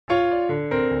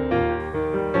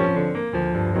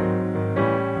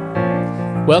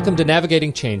Welcome to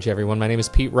Navigating Change, everyone. My name is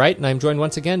Pete Wright, and I'm joined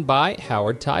once again by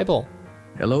Howard Teibel.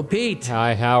 Hello, Pete.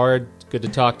 Hi, Howard. Good to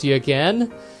talk to you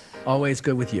again. Always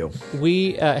good with you.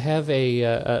 We have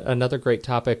another great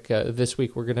topic this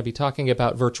week. We're going to be talking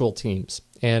about virtual teams.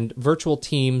 And virtual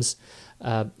teams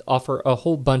offer a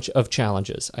whole bunch of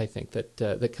challenges, I think,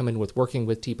 that come in with working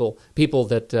with people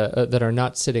that are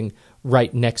not sitting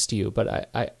right next to you. But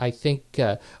I think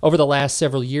over the last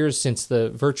several years, since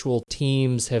the virtual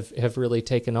teams have really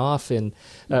taken off, and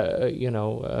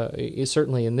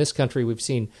certainly in this country, we've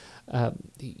seen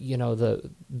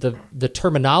the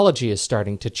terminology is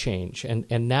starting to change,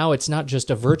 and now it's not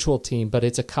just a virtual team, but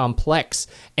it's a complex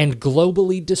and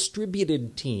globally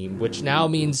distributed team, which now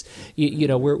means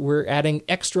we're adding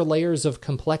extra layers of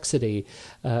complexity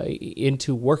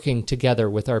into working together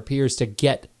with our peers to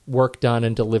get work done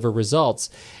and deliver results.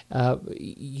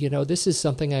 This is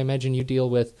something I imagine you deal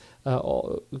with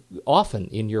often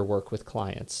in your work with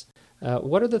clients.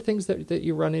 What are the things that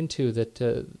you run into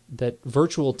that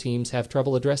virtual teams have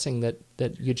trouble addressing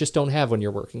that you just don't have when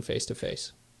you're working face to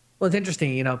face? Well, it's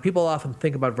interesting. People often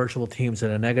think about virtual teams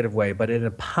in a negative way, but in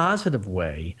a positive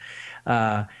way.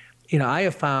 I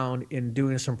have found in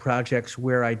doing some projects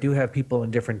where I do have people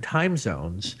in different time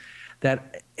zones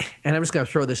that, and I'm just going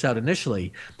to throw this out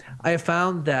initially, I have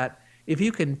found that if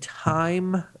you can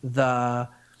time the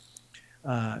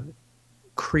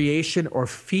creation or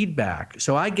feedback.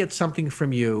 So I get something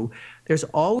from you. There's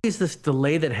always this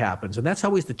delay that happens, and that's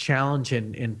always the challenge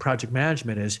in project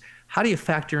management is how do you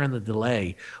factor in the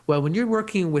delay? Well, when you're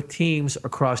working with teams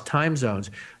across time zones,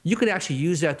 you could actually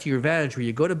use that to your advantage where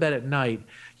you go to bed at night,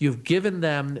 you've given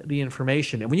them the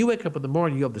information, and when you wake up in the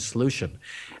morning, you have the solution.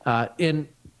 In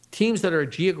teams that are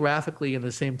geographically in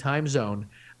the same time zone,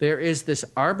 there is this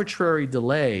arbitrary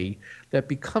delay that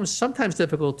becomes sometimes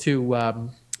difficult to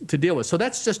deal with. So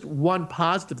that's just one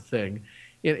positive thing,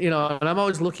 and I'm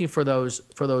always looking for those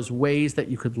ways that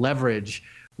you could leverage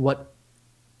what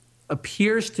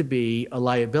appears to be a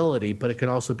liability, but it can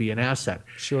also be an asset.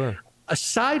 Sure.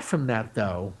 Aside from that,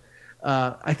 though,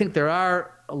 I think there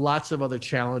are lots of other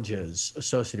challenges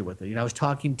associated with it. I was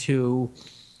talking to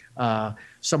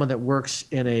someone that works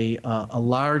in a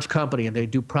large company, and they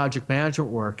do project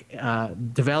management work,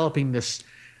 developing this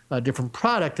different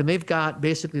product, and they've got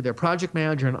basically their project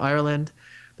manager in Ireland,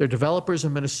 their developers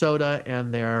in Minnesota,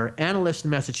 and their analyst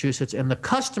in Massachusetts, and the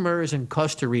customer is in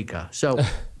Costa Rica. So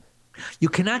you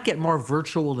cannot get more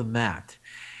virtual than that.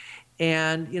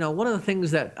 And one of the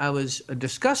things that I was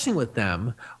discussing with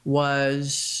them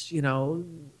was,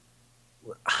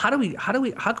 how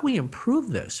can we improve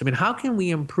this? I mean, how can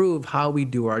we improve how we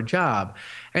do our job?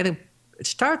 And I think it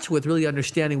starts with really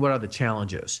understanding what are the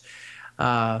challenges.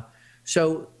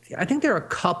 So I think there are a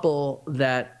couple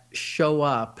that show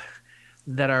up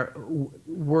that are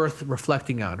worth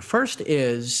reflecting on. First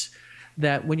is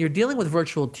that when you're dealing with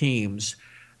virtual teams,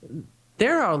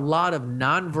 there are a lot of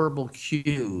nonverbal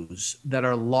cues that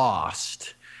are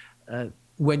lost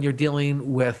when you're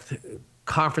dealing with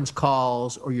conference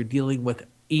calls or you're dealing with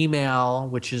email,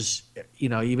 which is,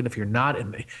 even if you're not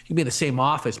you can be in the same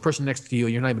office, person next to you,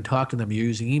 and you're not even talking to them, you're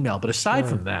using email. But aside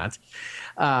from that,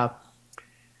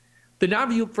 the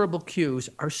nonverbal cues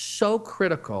are so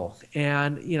critical.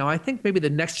 And, I think maybe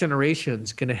the next generation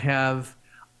is going to have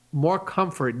more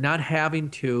comfort not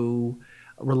having to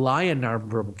rely on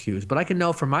nonverbal cues. But I can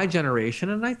know for my generation,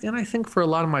 and I think for a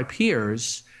lot of my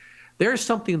peers, there's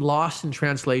something lost in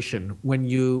translation when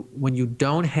you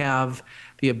don't have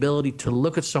the ability to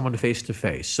look at someone face to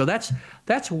face. So that's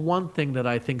one thing that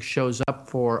I think shows up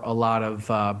for a lot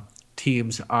of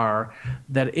teams, are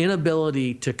that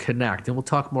inability to connect. And we'll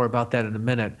talk more about that in a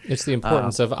minute. It's the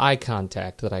importance of eye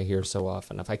contact that I hear so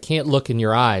often. If I can't look in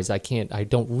your eyes, I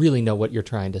don't really know what you're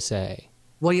trying to say.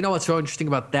 Well, what's so interesting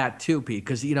about that too, Pete,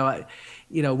 because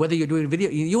whether you're doing video,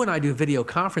 you and I do video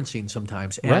conferencing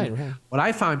sometimes, and right. What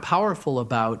I find powerful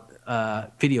about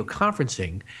video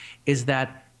conferencing is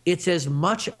that it's as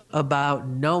much about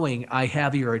knowing I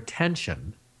have your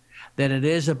attention than it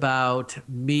is about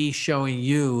me showing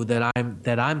you that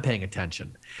I'm paying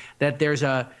attention. That there's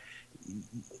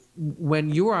when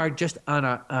you are just on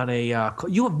a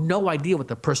you have no idea what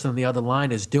the person on the other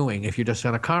line is doing if you're just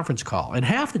on a conference call. And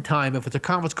half the time, if it's a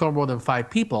conference call more than 5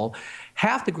 people,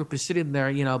 half the group is sitting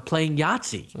there, playing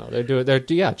Yahtzee. Oh,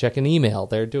 they're checking email.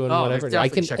 They're doing whatever. I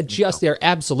can adjust. They're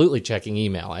absolutely checking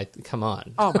email. Come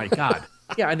on. Oh my God.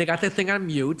 Yeah, and they got the thing on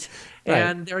mute,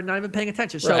 and they're not even paying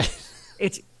attention.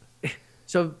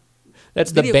 So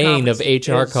that's the bane of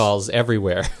HR calls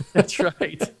everywhere. That's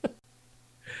right.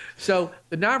 So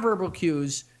the nonverbal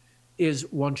cues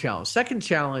is one challenge. Second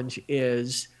challenge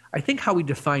is, I think, how we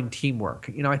define teamwork.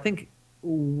 I think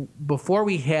before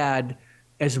we had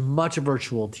as much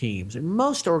virtual teams, in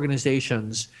most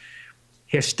organizations,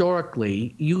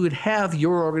 historically, you would have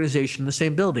your organization in the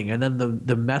same building. And then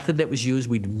the method that was used,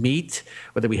 we'd meet,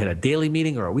 whether we had a daily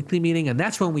meeting or a weekly meeting, and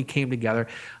that's when we came together.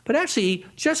 But actually,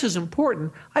 just as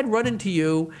important, I'd run into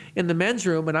you in the men's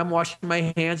room, and I'm washing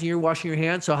my hands, and you're washing your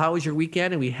hands. So how was your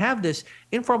weekend? And we have this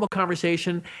informal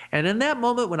conversation. And in that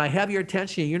moment, when I have your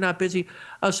attention and you're not busy,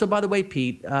 so by the way,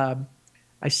 Pete,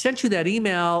 I sent you that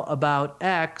email about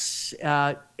X,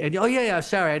 and oh yeah,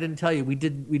 sorry, I didn't tell you. We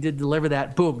did deliver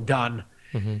that. Boom, done.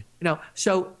 Mm-hmm.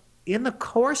 So in the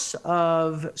course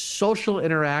of social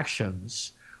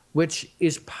interactions, which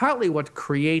is partly what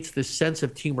creates this sense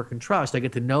of teamwork and trust, I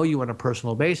get to know you on a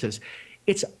personal basis.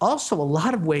 It's also a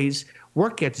lot of ways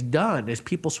work gets done as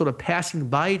people sort of passing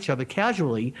by each other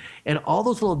casually, and all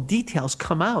those little details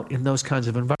come out in those kinds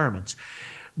of environments.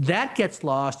 That gets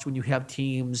lost when you have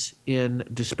teams in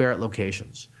disparate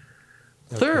locations.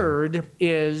 Okay. Third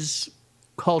is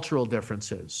cultural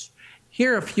differences.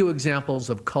 Here are a few examples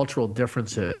of cultural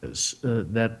differences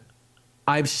that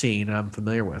I've seen and I'm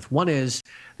familiar with. One is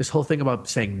this whole thing about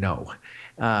saying no.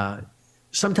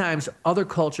 Sometimes other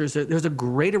cultures, there's a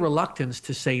greater reluctance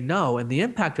to say no, and the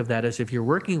impact of that is if you're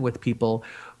working with people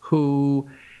who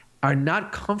are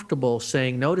not comfortable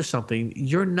saying no to something,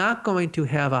 you're not going to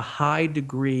have a high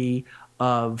degree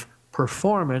of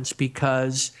performance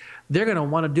because they're going to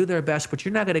want to do their best, but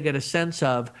you're not going to get a sense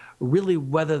of really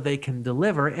whether they can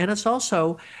deliver. And it's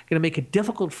also going to make it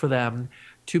difficult for them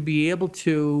to be able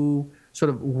to sort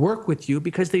of work with you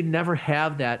because they never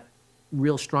have that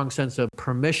real strong sense of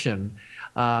permission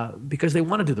because they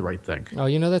want to do the right thing. Oh,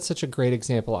 that's such a great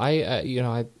example.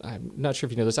 I'm not sure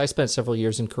if you know this. I spent several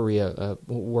years in Korea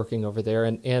working over there,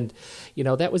 and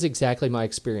that was exactly my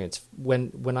experience.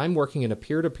 When I'm working in a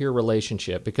peer-to-peer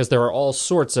relationship, because there are all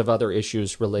sorts of other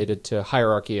issues related to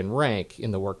hierarchy and rank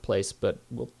in the workplace, but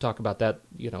we'll talk about that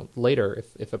later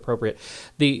if appropriate.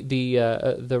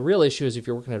 The real issue is if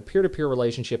you're working in a peer-to-peer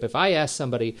relationship. If I ask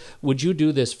somebody, "Would you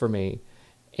do this for me?"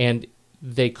 and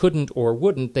they couldn't or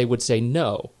wouldn't, they would say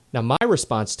no. Now, my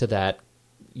response to that,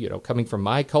 coming from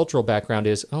my cultural background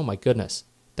is, oh my goodness,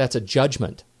 that's a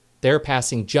judgment. They're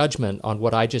passing judgment on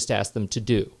what I just asked them to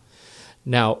do.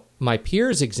 Now, my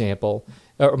peer's example,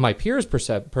 or my peer's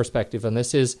perspective on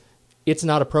this is, it's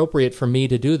not appropriate for me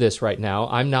to do this right now.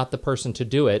 I'm not the person to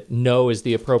do it. No is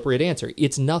the appropriate answer.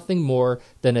 It's nothing more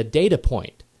than a data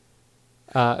point.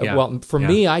 Well, for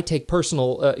me, I take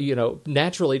personal,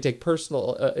 naturally take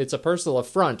personal. It's a personal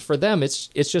affront. For them, it's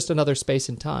just another space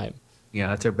and time.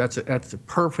 Yeah, that's a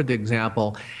perfect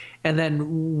example. And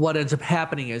then what ends up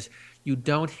happening is you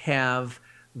don't have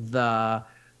the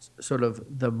sort of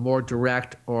the more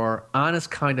direct or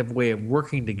honest kind of way of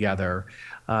working together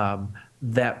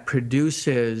that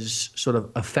produces sort of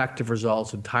effective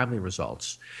results and timely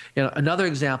results. Another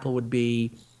example would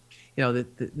be,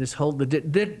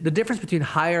 the difference between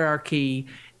hierarchy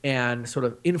and sort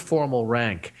of informal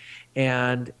rank.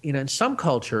 And, in some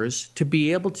cultures, to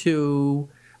be able to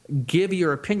give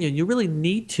your opinion, you really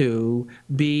need to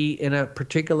be in a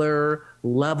particular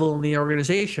level in the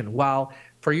organization. While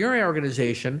for your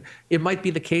organization, it might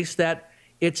be the case that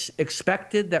it's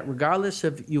expected that regardless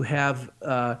if you have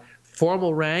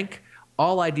formal rank,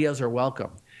 all ideas are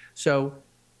welcome. So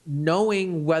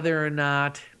knowing whether or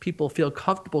not people feel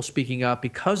comfortable speaking up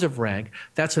because of rank,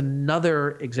 that's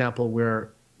another example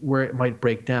where it might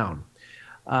break down.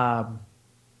 The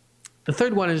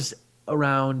third one is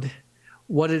around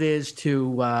what it is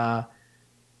to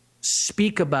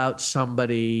speak about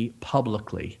somebody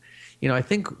publicly. I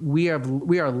think we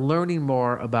are learning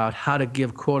more about how to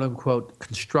give quote unquote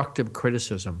constructive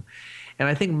criticism. And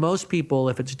I think most people,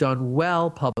 if it's done well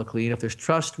publicly and if there's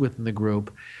trust within the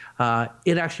group,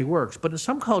 it actually works. But in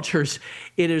some cultures,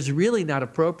 it is really not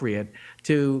appropriate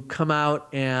to come out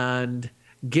and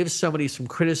give somebody some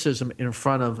criticism in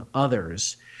front of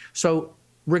others. So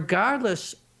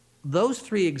regardless, those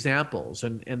three examples,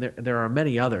 and there are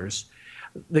many others,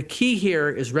 the key here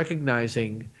is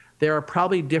recognizing there are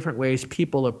probably different ways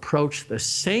people approach the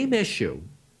same issue,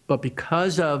 but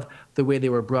because of the way they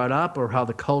were brought up or how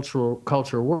the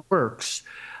culture works,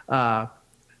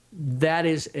 that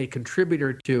is a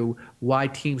contributor to why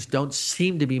teams don't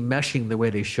seem to be meshing the way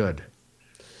they should.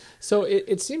 So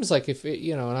it seems like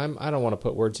and I don't want to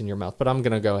put words in your mouth, but I'm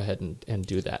going to go ahead and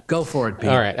do that. Go for it, Pete.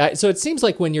 All right. So it seems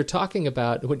like when you're talking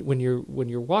about when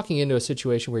you're walking into a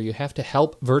situation where you have to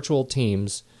help virtual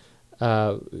teams,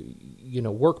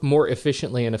 work more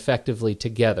efficiently and effectively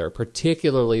together,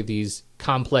 particularly these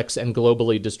complex and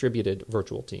globally distributed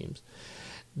virtual teams,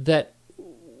 that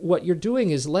what you're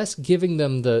doing is less giving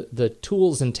them the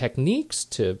tools and techniques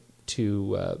to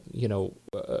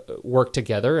work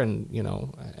together,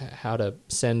 and how to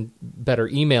send better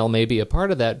email may be a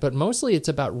part of that, but mostly it's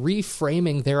about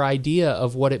reframing their idea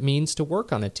of what it means to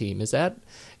work on a team. Is that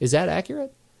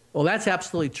accurate? Well, that's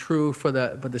absolutely true for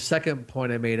the second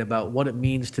point I made about what it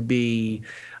means to be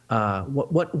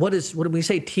what do we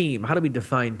say team? How do we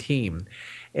define team?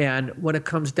 And when it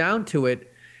comes down to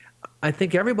it, I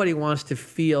think everybody wants to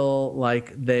feel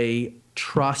like they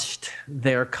trust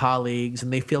their colleagues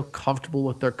and they feel comfortable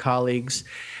with their colleagues.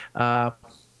 And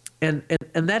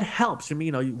that helps. I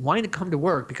mean, wanting to come to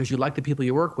work because you like the people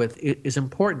you work with is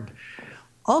important.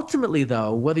 Ultimately,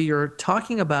 though, whether you're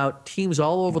talking about teams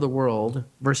all over the world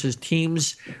versus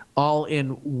teams all in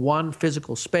one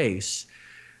physical space,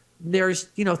 there's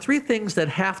three things that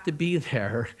have to be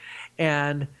there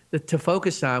and to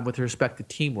focus on with respect to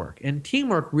teamwork. And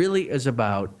teamwork really is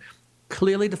about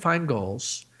clearly defined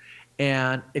goals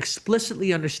and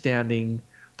explicitly understanding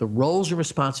the roles and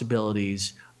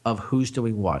responsibilities of who's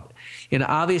doing what. And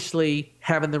obviously,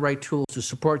 having the right tools to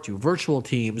support you. Virtual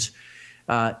teams,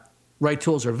 right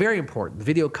tools are very important.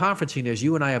 Video conferencing, as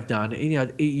you and I have done,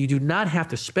 you do not have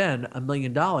to spend $1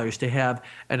 million to have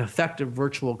an effective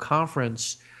virtual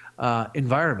conference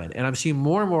environment. And I'm seeing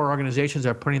more and more organizations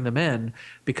are putting them in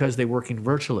because they're working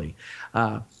virtually.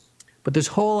 But this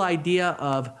whole idea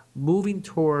of moving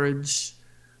towards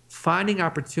finding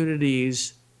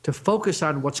opportunities to focus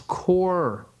on what's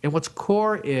core, and what's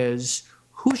core is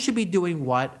who should be doing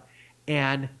what,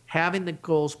 and having the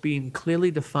goals being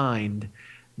clearly defined.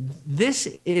 This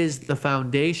is the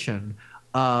foundation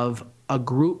of a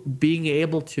group being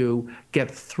able to get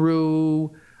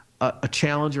through a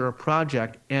challenge or a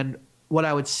project. And what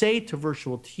I would say to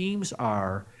virtual teams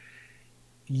are,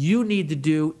 you need to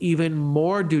do even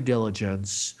more due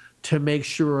diligence to make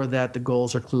sure that the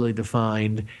goals are clearly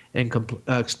defined and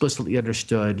explicitly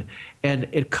understood. And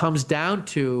it comes down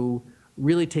to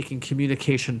really taking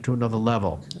communication to another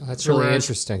level. That's really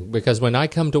interesting, because when I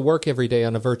come to work every day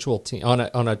on a virtual team, on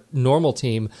a normal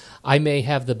team, I may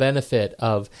have the benefit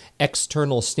of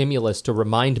external stimulus to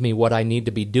remind me what I need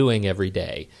to be doing every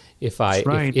day if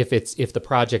the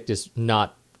project is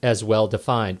not as well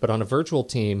defined. But on a virtual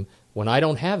team, when I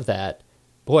don't have that,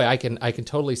 boy, I can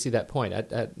totally see that point.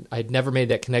 I'd never made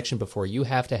that connection before. You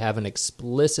have to have an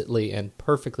explicitly and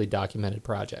perfectly documented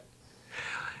project.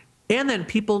 And then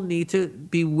people need to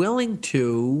be willing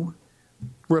to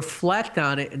reflect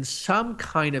on it in some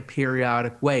kind of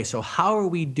periodic way. So how are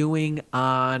we doing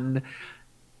on,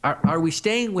 are we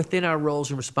staying within our roles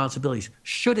and responsibilities?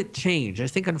 Should it change? I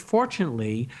think,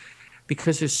 unfortunately,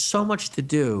 because there's so much to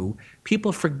do,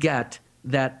 people forget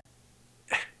that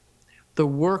the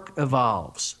work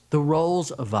evolves, the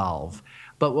roles evolve.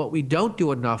 But what we don't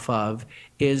do enough of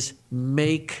is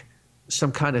make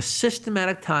some kind of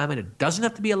systematic time, and it doesn't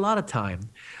have to be a lot of time,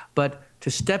 but to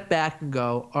step back and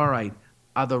go, all right,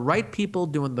 are the right people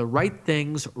doing the right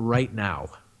things right now?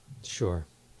 Sure.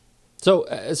 So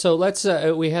let's,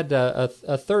 we had a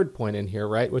third point in here,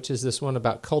 right, which is this one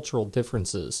about cultural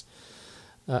differences.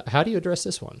 How do you address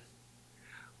this one?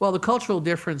 Well, the cultural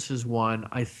differences one,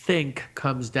 I think,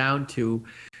 comes down to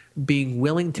being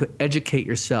willing to educate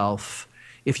yourself.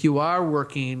 If you are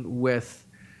working with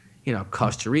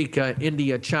Costa Rica,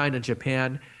 India, China,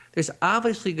 Japan, there's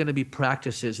obviously going to be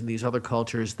practices in these other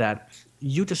cultures that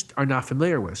you just are not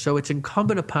familiar with. So it's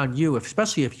incumbent upon you,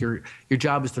 especially if your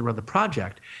job is to run the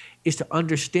project, is to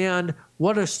understand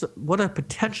what are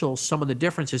potential some of the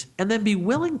differences, and then be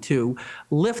willing to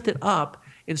lift it up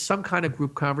in some kind of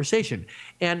group conversation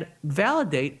and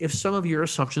validate if some of your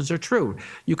assumptions are true.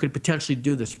 You could potentially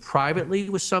do this privately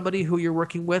with somebody who you're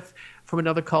working with from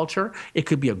another culture. It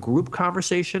could be a group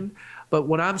conversation. But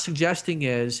what I'm suggesting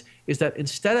is that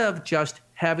instead of just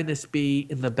having this be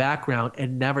in the background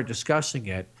and never discussing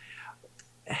it,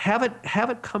 have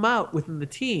it come out within the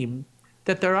team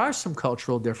that there are some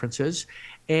cultural differences,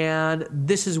 and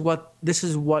this is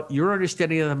what your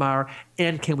understanding of them are,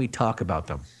 and can we talk about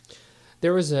them?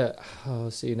 There was now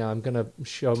I'm going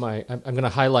to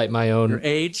highlight my own your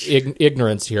age?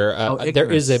 Ignorance here. Ignorance.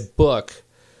 There is a book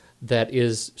that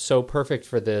is so perfect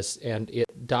for this, and it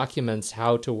documents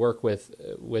how to work with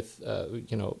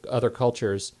other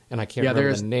cultures, and I can't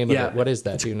remember the name of it. What is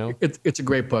that? Do you know? It's a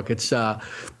great book. It's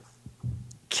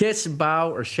Kiss,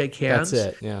 Bow, or Shake Hands.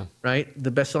 That's it, yeah. Right?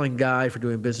 The best-selling guide for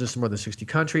doing business in more than 60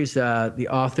 countries. The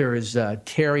author is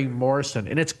Terry Morrison,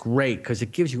 and it's great because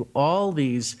it gives you all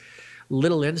these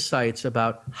little insights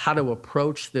about how to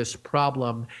approach this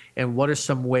problem and what are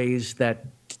some ways that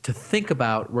to think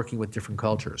about working with different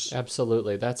cultures.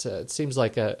 Absolutely. It seems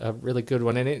like a really good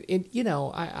one. And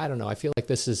I don't know. I feel like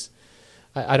this is,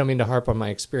 I don't mean to harp on my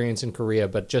experience in Korea,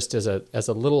 but just as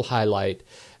a little highlight,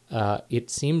 it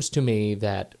seems to me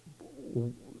that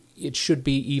it should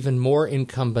be even more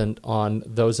incumbent on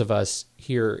those of us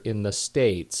here in the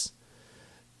States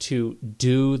to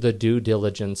do the due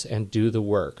diligence and do the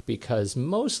work, because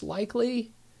most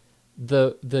likely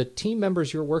the team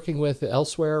members you're working with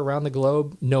elsewhere around the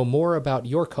globe know more about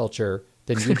your culture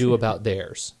than you do about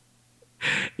theirs.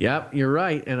 Yep, you're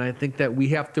right. And I think that we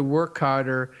have to work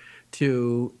harder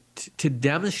to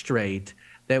demonstrate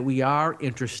that we are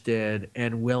interested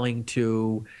and willing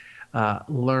to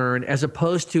learn, as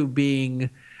opposed to being,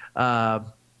 sort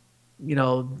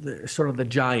of the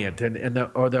giant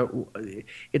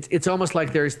it's almost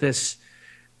like there's this.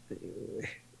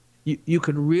 You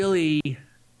can really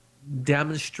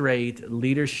demonstrate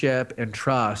leadership and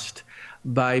trust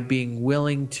by being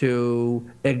willing to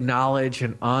acknowledge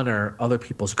and honor other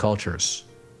people's cultures.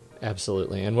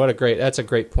 Absolutely. And that's a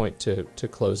great point to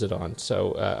close it on.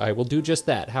 So I will do just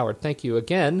that. Howard, thank you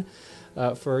again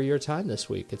for your time this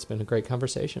week. It's been a great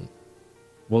conversation.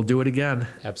 We'll do it again.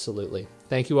 Absolutely.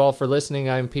 Thank you all for listening.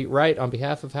 I'm Pete Wright on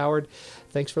behalf of Howard.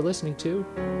 Thanks for listening to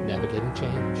Navigating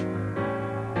Change.